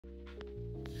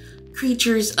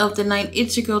Creatures of the Night,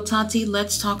 it's your girl Tati.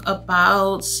 Let's talk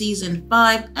about Season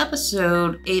 5,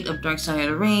 Episode 8 of Dark Side of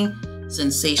the Ring,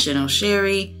 Sensational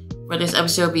Sherri. For this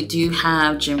episode, we do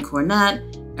have Jim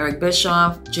Cornette, Eric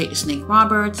Bischoff, Jake the Snake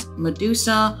Roberts,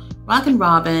 Medusa, Rockin'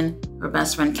 Robin, her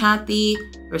best friend Kathy,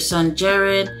 her son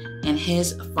Jared, and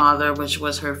his father, which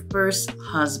was her first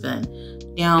husband.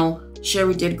 Now,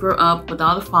 Sherri did grow up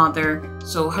without a father,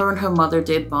 so her and her mother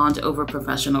did bond over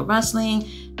professional wrestling,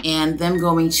 and them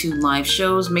going to live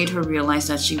shows made her realize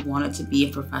that she wanted to be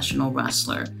a professional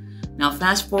wrestler. Now,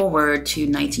 fast forward to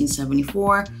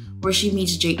 1974, where she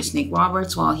meets Jake the Snake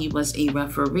Roberts while he was a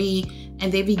referee,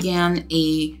 and they began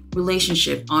a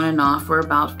relationship on and off for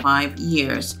about 5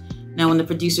 years. Now, when the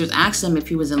producers asked him if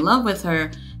he was in love with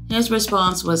her, his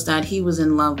response was that he was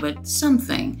in love with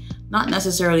something. Not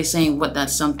necessarily saying what that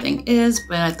something is,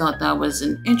 but I thought that was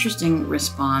an interesting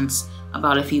response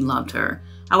about if he loved her.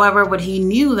 However, what he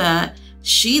knew that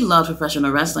she loved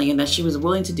professional wrestling and that she was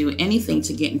willing to do anything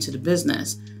to get into the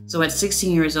business. So at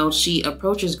 16 years old, she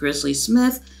approaches Grizzly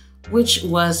Smith, which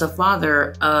was the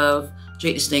father of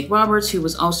Jake the Snake Roberts, who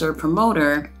was also a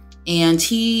promoter, and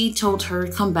he told her,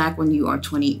 come back when you are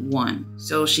 21.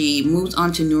 So she moves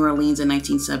on to New Orleans in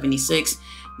 1976,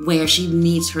 where she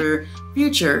meets her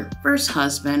future first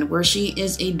husband, where she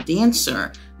is a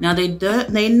dancer. Now,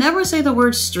 they never say the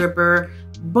word stripper,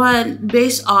 but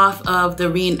based off of the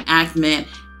reenactment,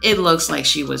 it looks like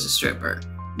she was a stripper.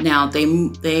 Now,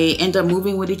 they end up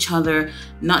moving with each other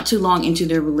not too long into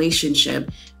their relationship,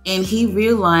 and he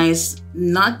realized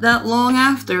not that long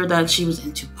after that she was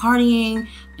into partying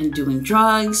and doing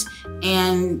drugs,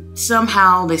 and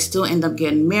somehow they still end up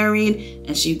getting married,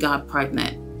 and she got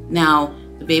pregnant. Now,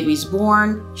 the baby's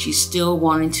born, she's still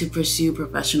wanting to pursue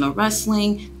professional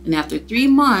wrestling, and after 3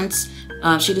 months,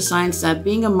 she decides that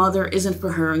being a mother isn't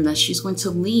for her and that she's going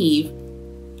to leave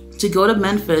to go to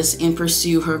Memphis and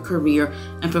pursue her career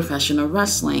in professional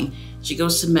wrestling. She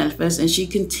goes to Memphis and she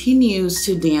continues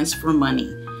to dance for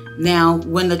money. Now,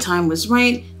 when the time was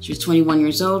right, she was 21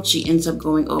 years old, she ends up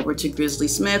going over to Grizzly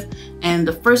Smith, and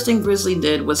the first thing Grizzly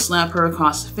did was slap her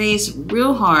across the face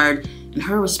real hard, and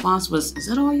her response was, "Is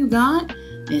that all you got?"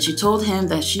 And she told him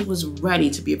that she was ready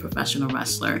to be a professional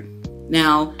wrestler.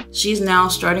 Now, she's now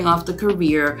starting off the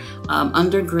career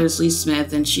under Grizzly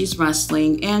Smith, and she's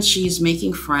wrestling and she's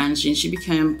making friends, and she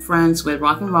became friends with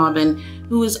Rockin' Robin,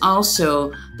 who is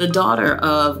also the daughter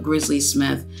of Grizzly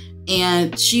Smith.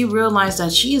 And she realized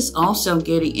that she is also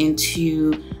getting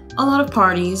into a lot of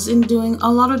parties and doing a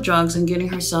lot of drugs and getting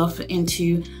herself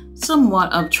into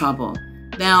somewhat of trouble.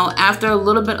 Now, after a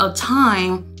little bit of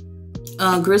time,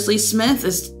 Grizzly Smith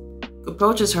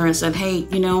approaches her and said, "Hey,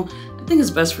 you know, I think it's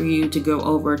best for you to go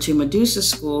over to Medusa's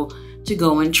school to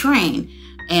go and train."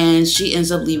 And she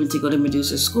ends up leaving to go to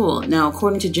Medusa's school. Now,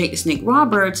 according to Jake the Snake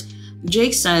Roberts,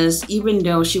 Jake says even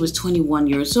though she was 21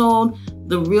 years old,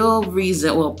 the real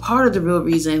reason, well, part of the real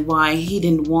reason why he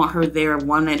didn't want her there,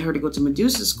 wanted her to go to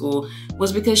Medusa's school,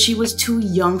 was because she was too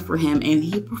young for him, and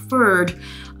he preferred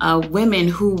women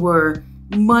who were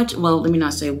well, let me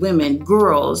not say women,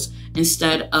 girls,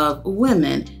 instead of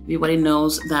women. Everybody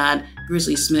knows that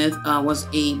Grizzly Smith was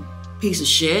a piece of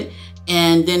shit,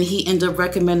 and then he ended up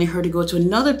recommending her to go to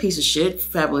another piece of shit,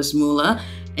 Fabulous Moolah,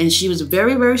 and she was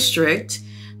very, very strict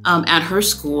at her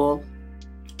school.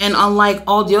 And unlike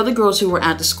all the other girls who were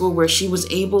at the school where she was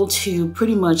able to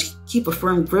pretty much keep a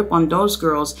firm grip on those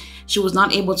girls, she was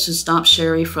not able to stop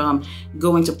Sherri from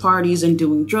going to parties and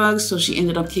doing drugs, so she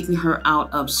ended up kicking her out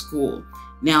of school.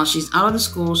 Now, she's out of the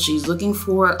school, she's looking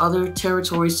for other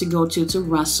territories to go to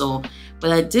wrestle, but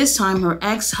at this time, her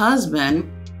ex-husband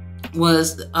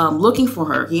was looking for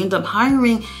her. He ended up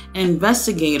hiring an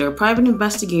investigator, private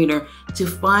investigator, to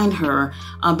find her,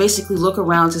 basically look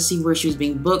around to see where she was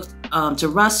being booked to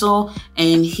wrestle,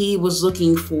 and he was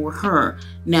looking for her.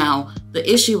 Now,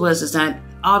 the issue is that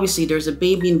obviously there's a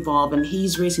baby involved, and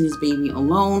he's raising his baby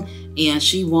alone, and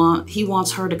he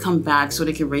wants her to come back so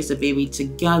they can raise the baby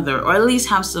together, or at least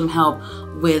have some help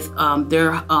with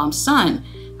their son.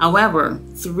 However,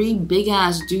 3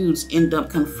 big-ass dudes end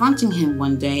up confronting him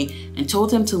one day and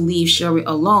told him to leave Sherri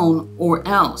alone or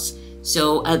else.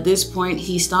 So at this point,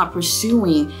 he stopped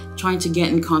pursuing trying to get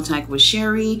in contact with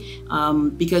Sherri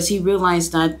because he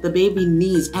realized that the baby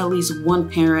needs at least one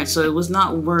parent, so it was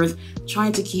not worth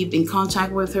trying to keep in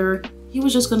contact with her. He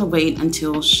was just going to wait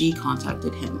until she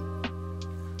contacted him.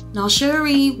 Now,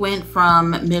 Sherri went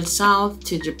from Mid-South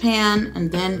to Japan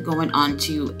and then going on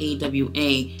to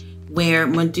AWA, where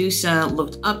Medusa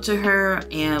looked up to her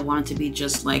and wanted to be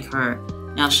just like her.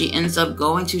 Now, she ends up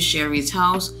going to Sherri's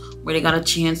house where they got a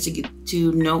chance to get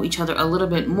to know each other a little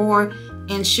bit more,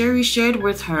 and Sherri shared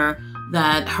with her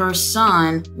that her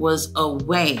son was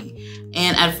away.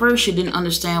 And at first she didn't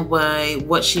understand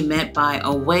what she meant by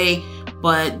away,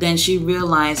 but then she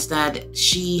realized that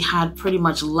she had pretty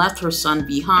much left her son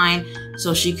behind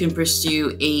so she can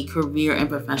pursue a career in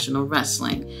professional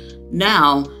wrestling.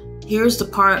 Now, here's the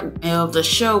part of the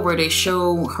show where they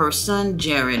show her son,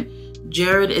 Jared.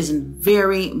 Jared is in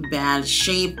very bad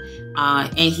shape,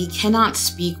 and he cannot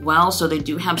speak well, so they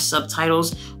do have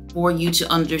subtitles for you to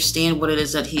understand what it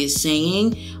is that he is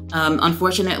saying.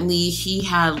 Unfortunately, he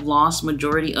had lost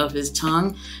majority of his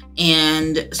tongue,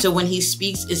 and so when he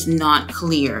speaks, it's not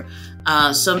clear.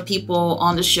 Some people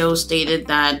on the show stated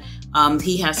that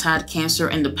he has had cancer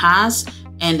in the past,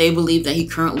 and they believe that he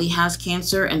currently has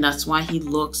cancer, and that's why he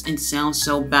looks and sounds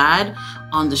so bad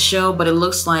on the show. But it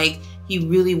looks like he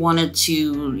really wanted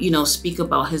to, speak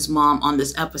about his mom on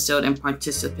this episode and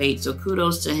participate. So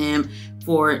kudos to him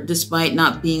for, despite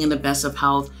not being in the best of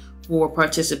health, for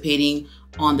participating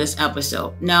on this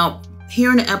episode. Now, here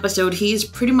in the episode, he's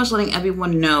pretty much letting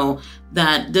everyone know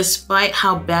that despite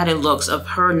how bad it looks of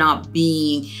her not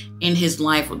being in his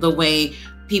life the way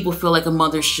people feel like a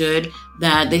mother should,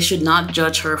 that they should not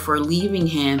judge her for leaving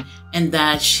him, and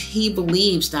that he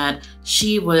believes that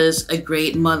she was a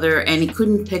great mother and he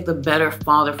couldn't pick the better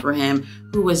father for him,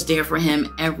 who was there for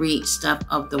him every step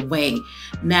of the way.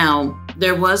 Now,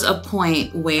 there was a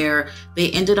point where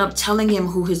they ended up telling him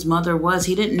who his mother was.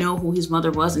 He didn't know who his mother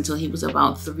was until he was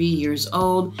about 3 years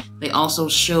old. They also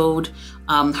showed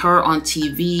her on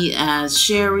TV as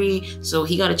Sherri, so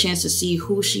he got a chance to see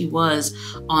who she was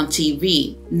on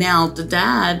TV. Now, the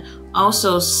dad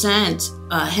also sent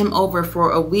him over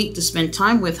for a week to spend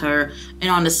time with her, and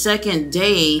on the second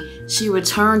day she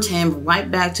returned him right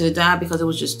back to the dad because it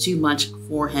was just too much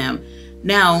for him.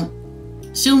 Now,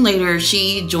 soon later,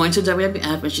 she joins the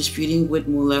WWF and she's feuding with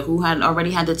Moolah, who had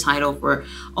already had the title for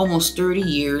almost 30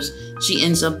 years. She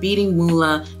ends up beating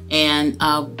Moolah and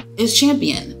is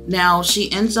champion. Now, she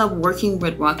ends up working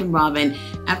with Rockin' Robin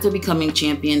after becoming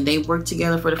champion. They work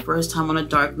together for the first time on a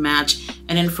dark match.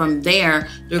 And then from there,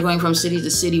 they're going from city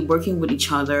to city, working with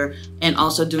each other and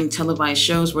also doing televised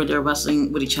shows where they're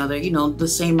wrestling with each other, the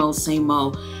same old, same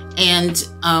old. And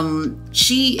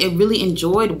she really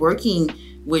enjoyed working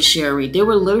with Sherri. They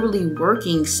were literally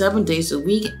working 7 days a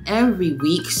week, every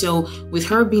week. So with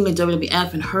her being in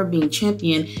WWF and her being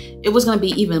champion, it was going to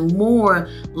be even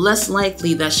less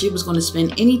likely that she was going to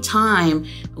spend any time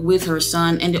with her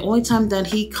son. And the only time that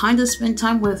he kind of spent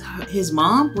time with his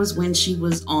mom was when she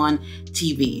was on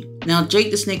TV. Now, Jake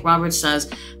the Snake Roberts says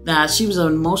that she was an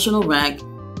emotional wreck,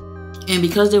 and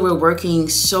because they were working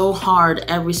so hard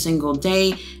every single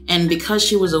day, and because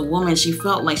she was a woman, she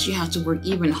felt like she had to work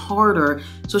even harder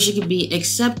so she could be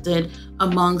accepted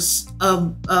amongst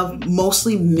a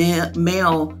mostly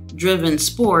male-driven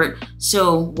sport.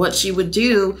 So what she would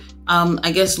do,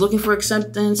 I guess looking for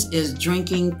acceptance, is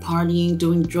drinking, partying,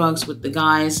 doing drugs with the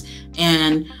guys.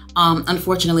 And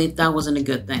unfortunately, that wasn't a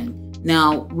good thing.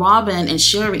 Now, Robin and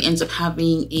Sherri ends up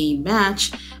having a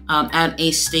match at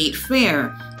a state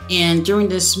fair. And during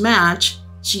this match,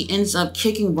 she ends up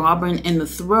kicking Robin in the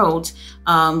throat.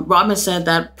 Robin said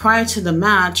that prior to the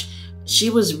match, she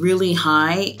was really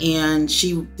high and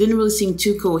she didn't really seem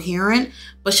too coherent,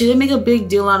 but she didn't make a big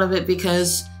deal out of it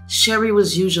because Sherri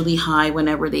was usually high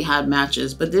whenever they had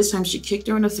matches. But this time she kicked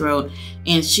her in the throat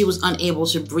and she was unable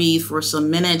to breathe for some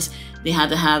minutes. They had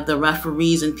to have the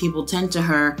referees and people tend to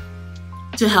her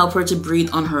to help her to breathe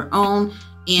on her own.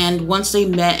 And once they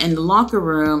met in the locker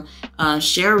room,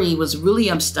 Sherri was really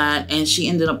upset and she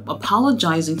ended up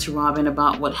apologizing to Robin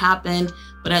about what happened.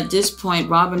 But at this point,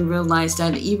 Robin realized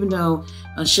that even though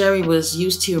Sherri was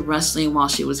used to wrestling while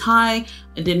she was high,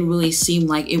 it didn't really seem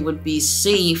like it would be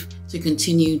safe to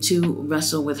continue to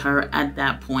wrestle with her at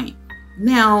that point.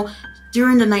 Now,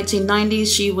 during the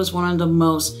 1990s, she was one of the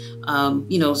most,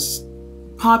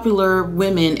 popular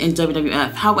women in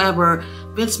WWF. However,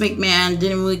 Vince McMahon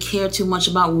didn't really care too much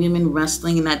about women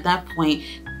wrestling, and at that point,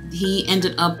 he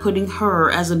ended up putting her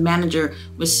as a manager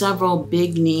with several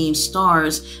big name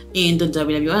stars in the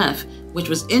WWF, which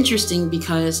was interesting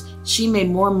because she made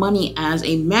more money as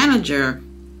a manager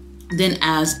than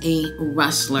as a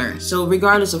wrestler. So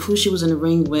regardless of who she was in the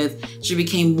ring with, she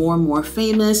became more and more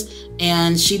famous,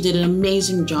 and she did an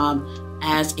amazing job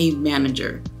as a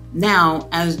manager. Now,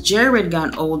 as Jared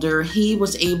got older, he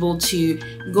was able to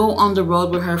go on the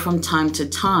road with her from time to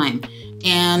time.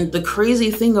 And the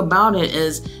crazy thing about it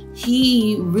is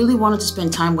he really wanted to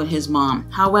spend time with his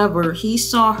mom. However, he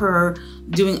saw her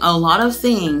doing a lot of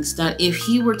things that if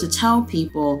he were to tell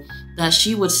people, that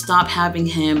she would stop having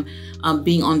him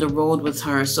being on the road with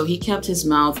her. So he kept his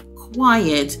mouth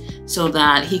quiet so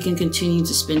that he can continue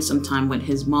to spend some time with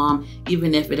his mom,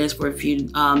 even if it is for a few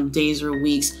days or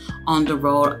weeks on the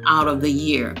road out of the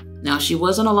year. Now, she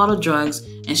was on a lot of drugs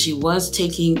and she was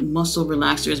taking muscle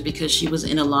relaxers because she was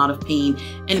in a lot of pain.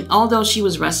 And although she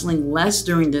was wrestling less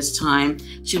during this time,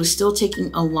 she was still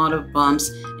taking a lot of bumps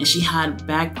and she had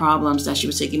back problems that she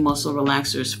was taking muscle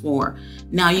relaxers for.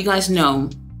 Now, you guys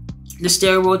know the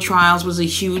steroid trials was a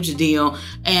huge deal.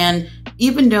 And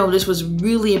even though this was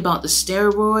really about the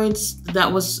steroids,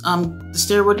 that was the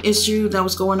steroid issue that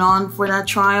was going on for that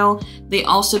trial, they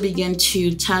also began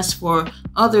to test for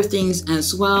other things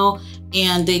as well.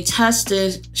 And they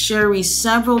tested Sherri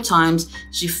several times.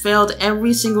 She failed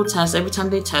every single test every time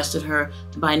they tested her.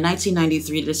 By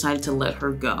 1993, they decided to let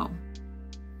her go.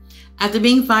 After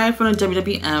being fired from the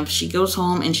WWF, she goes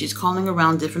home and she's calling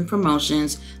around different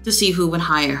promotions to see who would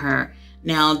hire her.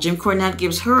 Now, Jim Cornette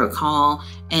gives her a call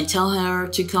and tell her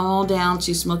to come on down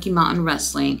to Smoky Mountain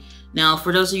Wrestling. Now,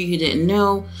 for those of you who didn't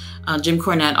know, Jim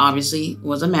Cornette obviously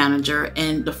was a manager,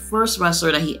 and the first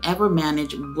wrestler that he ever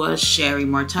managed was Sherri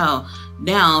Martel.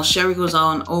 Now, Sherri goes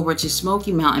on over to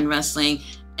Smoky Mountain Wrestling,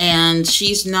 and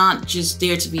she's not just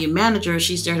there to be a manager,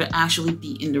 she's there to actually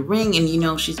be in the ring. And you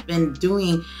know, she's been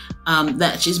doing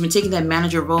she's been taking that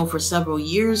manager role for several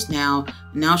years now.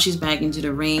 Now she's back into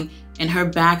the ring, and her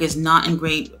back is not in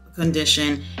great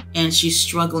condition, and she's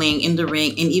struggling in the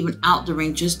ring and even out the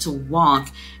ring just to walk.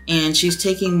 And she's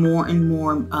taking more and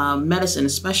more medicine,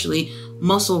 especially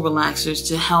muscle relaxers,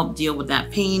 to help deal with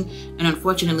that pain. And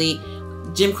unfortunately,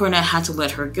 Jim Cornette had to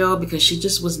let her go because she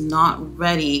just was not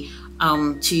ready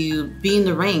to be in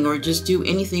the ring or just do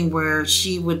anything where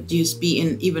she would just be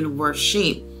in even worse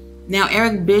shape. Now,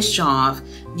 Eric Bischoff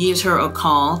gives her a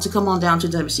call to come on down to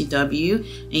WCW,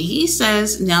 and he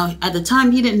says, now at the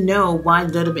time he didn't know why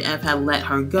WWF had let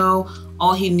her go.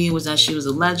 All he knew was that she was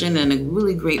a legend and a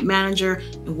really great manager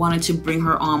and wanted to bring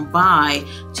her on by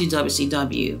to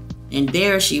WCW. And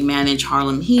there she managed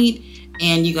Harlem Heat.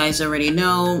 And you guys already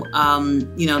know,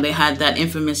 you know, they had that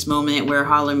infamous moment where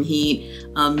Harlem Heat,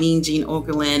 Mean Gene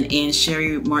Okerlund, and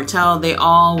Sherri Martel, they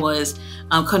all was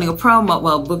cutting a promo.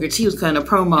 Well, Booker T was cutting a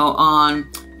promo on,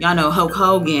 y'all know, Hulk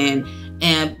Hogan.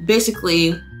 And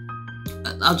basically,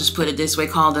 I'll just put it this way,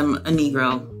 called him a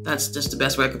Negro. That's just the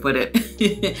best way I could put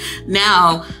it.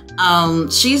 Now,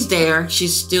 she's there.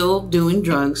 She's still doing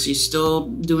drugs. She's still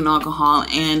doing alcohol.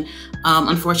 And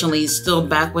unfortunately, still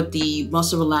back with the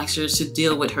muscle relaxers to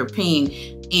deal with her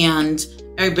pain. And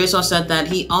Eric Bischoff said that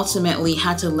he ultimately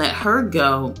had to let her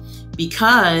go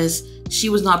because she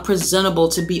was not presentable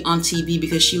to be on TV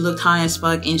because she looked high as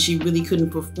fuck and she really couldn't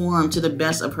perform to the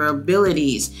best of her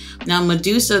abilities. Now,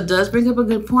 Medusa does bring up a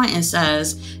good point and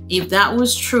says, if that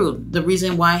was true, the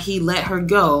reason why he let her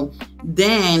go,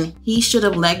 then he should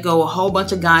have let go a whole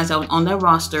bunch of guys that was on that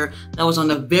roster that was on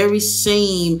the very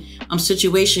same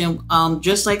situation,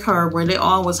 just like her, where they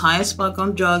all was high as fuck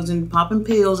on drugs and popping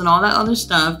pills and all that other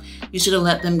stuff. You should have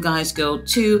let them guys go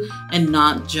too, and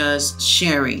not just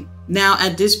Sherri. Now,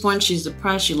 at this point, she's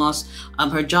depressed. She lost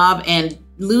her job, and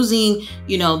losing,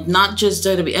 you know, not just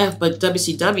WWF, but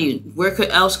WCW. Where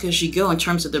else could she go in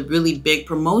terms of the really big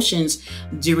promotions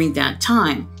during that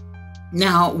time?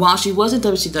 Now, while she was at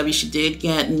WCW, she did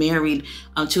get married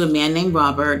to a man named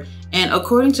Robert. And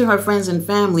according to her friends and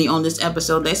family on this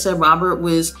episode, they said Robert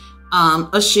was a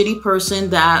shitty person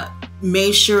that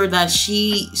made sure that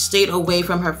she stayed away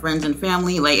from her friends and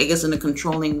family, like, I guess in a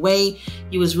controlling way.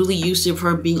 He was really used to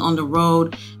her being on the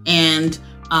road and,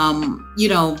 you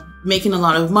know, making a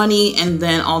lot of money. And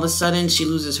then all of a sudden she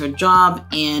loses her job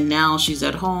and now she's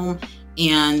at home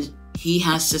and he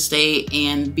has to stay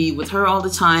and be with her all the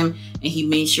time. And he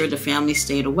made sure the family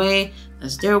stayed away.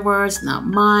 That's their words, not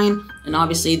mine. And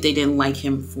obviously they didn't like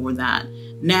him for that.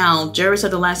 Now, Jerry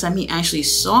said the last time he actually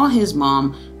saw his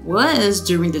mom was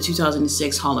during the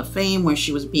 2006 Hall of Fame when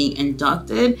she was being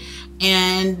inducted.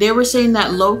 And they were saying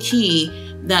that low key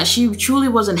that she truly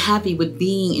wasn't happy with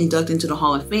being inducted into the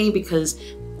Hall of Fame because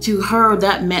to her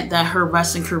that meant that her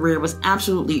wrestling career was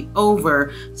absolutely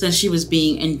over since she was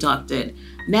being inducted.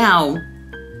 Now,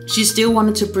 she still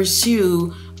wanted to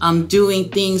pursue doing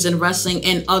things in wrestling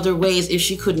in other ways if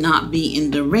she could not be in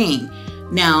the ring.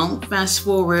 Now, fast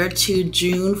forward to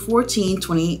June 14,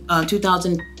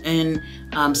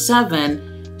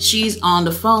 2007, she's on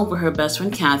the phone with her best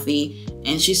friend, Kathy,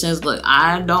 and she says, look,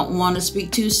 I don't want to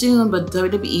speak too soon, but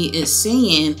WWE is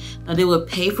saying that they would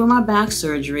pay for my back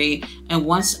surgery, and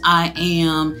once I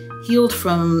am healed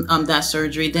from that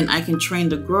surgery, then I can train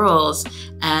the girls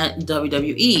at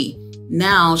WWE.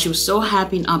 Now, she was so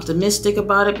happy and optimistic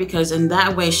about it because in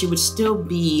that way she would still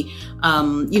be,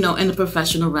 you know, in the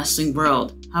professional wrestling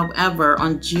world. However,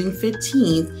 on June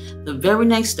 15th, the very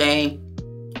next day,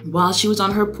 while she was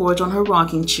on her porch on her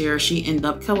rocking chair, she ended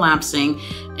up collapsing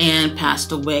and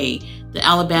passed away. The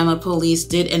Alabama police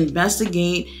did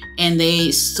investigate, and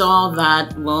they saw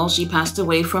that, well, she passed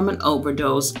away from an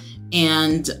overdose.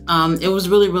 And it was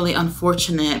really, really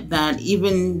unfortunate that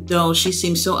even though she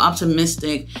seemed so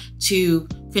optimistic to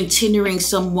continuing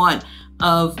somewhat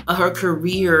of her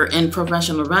career in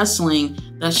professional wrestling,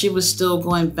 that she was still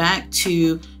going back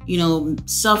to, you know,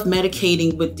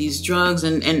 self-medicating with these drugs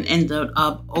and ended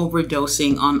up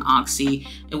overdosing on Oxy,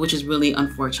 which is really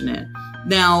unfortunate.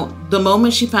 Now, the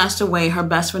moment she passed away, her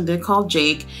best friend did call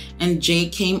Jake, and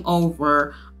Jake came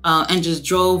over and just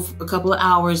drove a couple of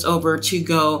hours over to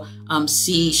go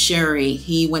see Sherri.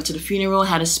 He went to the funeral,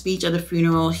 had a speech at the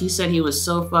funeral. He said he was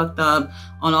so fucked up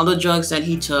on all the drugs that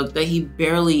he took that he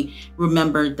barely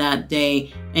remembered that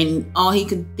day. And all he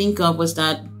could think of was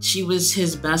that she was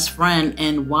his best friend,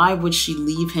 and why would she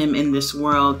leave him in this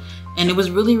world? And it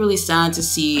was really, really sad to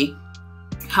see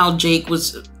how Jake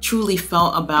was truly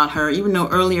felt about her, even though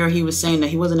earlier he was saying that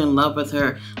he wasn't in love with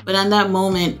her. But at that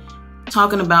moment,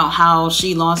 talking about how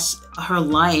she lost her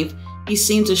life, he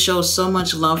seemed to show so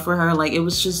much love for her. Like, it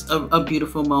was just a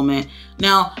beautiful moment.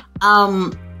 Now,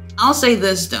 I'll say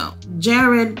this though.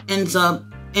 Jared ends up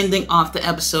ending off the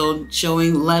episode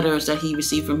showing letters that he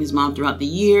received from his mom throughout the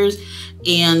years.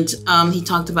 And he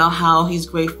talked about how he's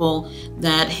grateful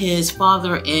that his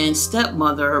father and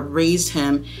stepmother raised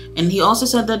him. And he also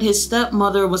said that his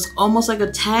stepmother was almost like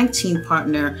a tag team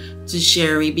partner to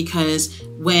Sherri, because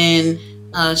when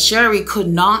Sherri could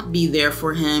not be there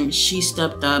for him, she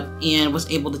stepped up and was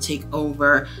able to take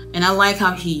over. And I like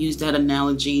how he used that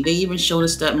analogy. They even showed a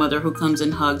stepmother who comes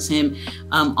and hugs him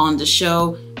on the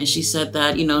show, and she said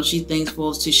that, you know, she's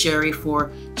thankful to Sherri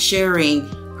for sharing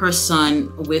her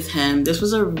son with him. This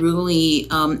was a really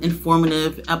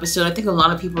informative episode. I think a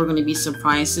lot of people are going to be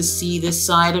surprised to see this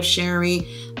side of Sherri,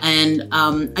 and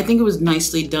I think it was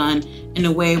nicely done in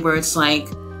a way where it's like,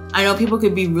 I know people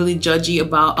could be really judgy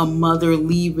about a mother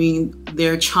leaving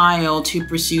their child to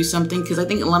pursue something, because I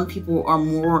think a lot of people are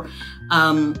more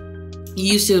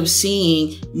used to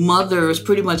seeing mothers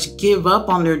pretty much give up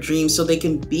on their dreams so they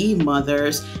can be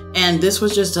mothers. And this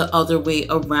was just the other way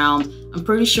around. I'm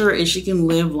pretty sure if she can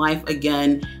live life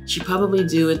again, she'd probably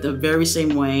do it the very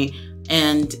same way.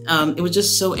 And it was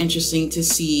just so interesting to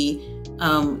see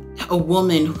a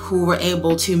woman who were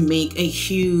able to make a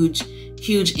huge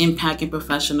impact in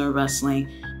professional wrestling.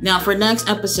 Now, for next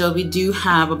episode, we do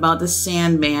have about the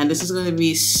Sandman. This is going to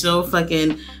be so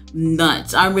fucking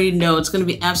nuts. I already know it's going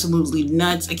to be absolutely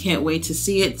nuts. I can't wait to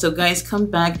see it. So guys, come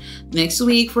back next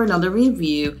week for another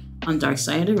review on Dark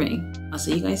Side of the Ring. I'll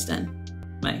see you guys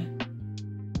then. Bye.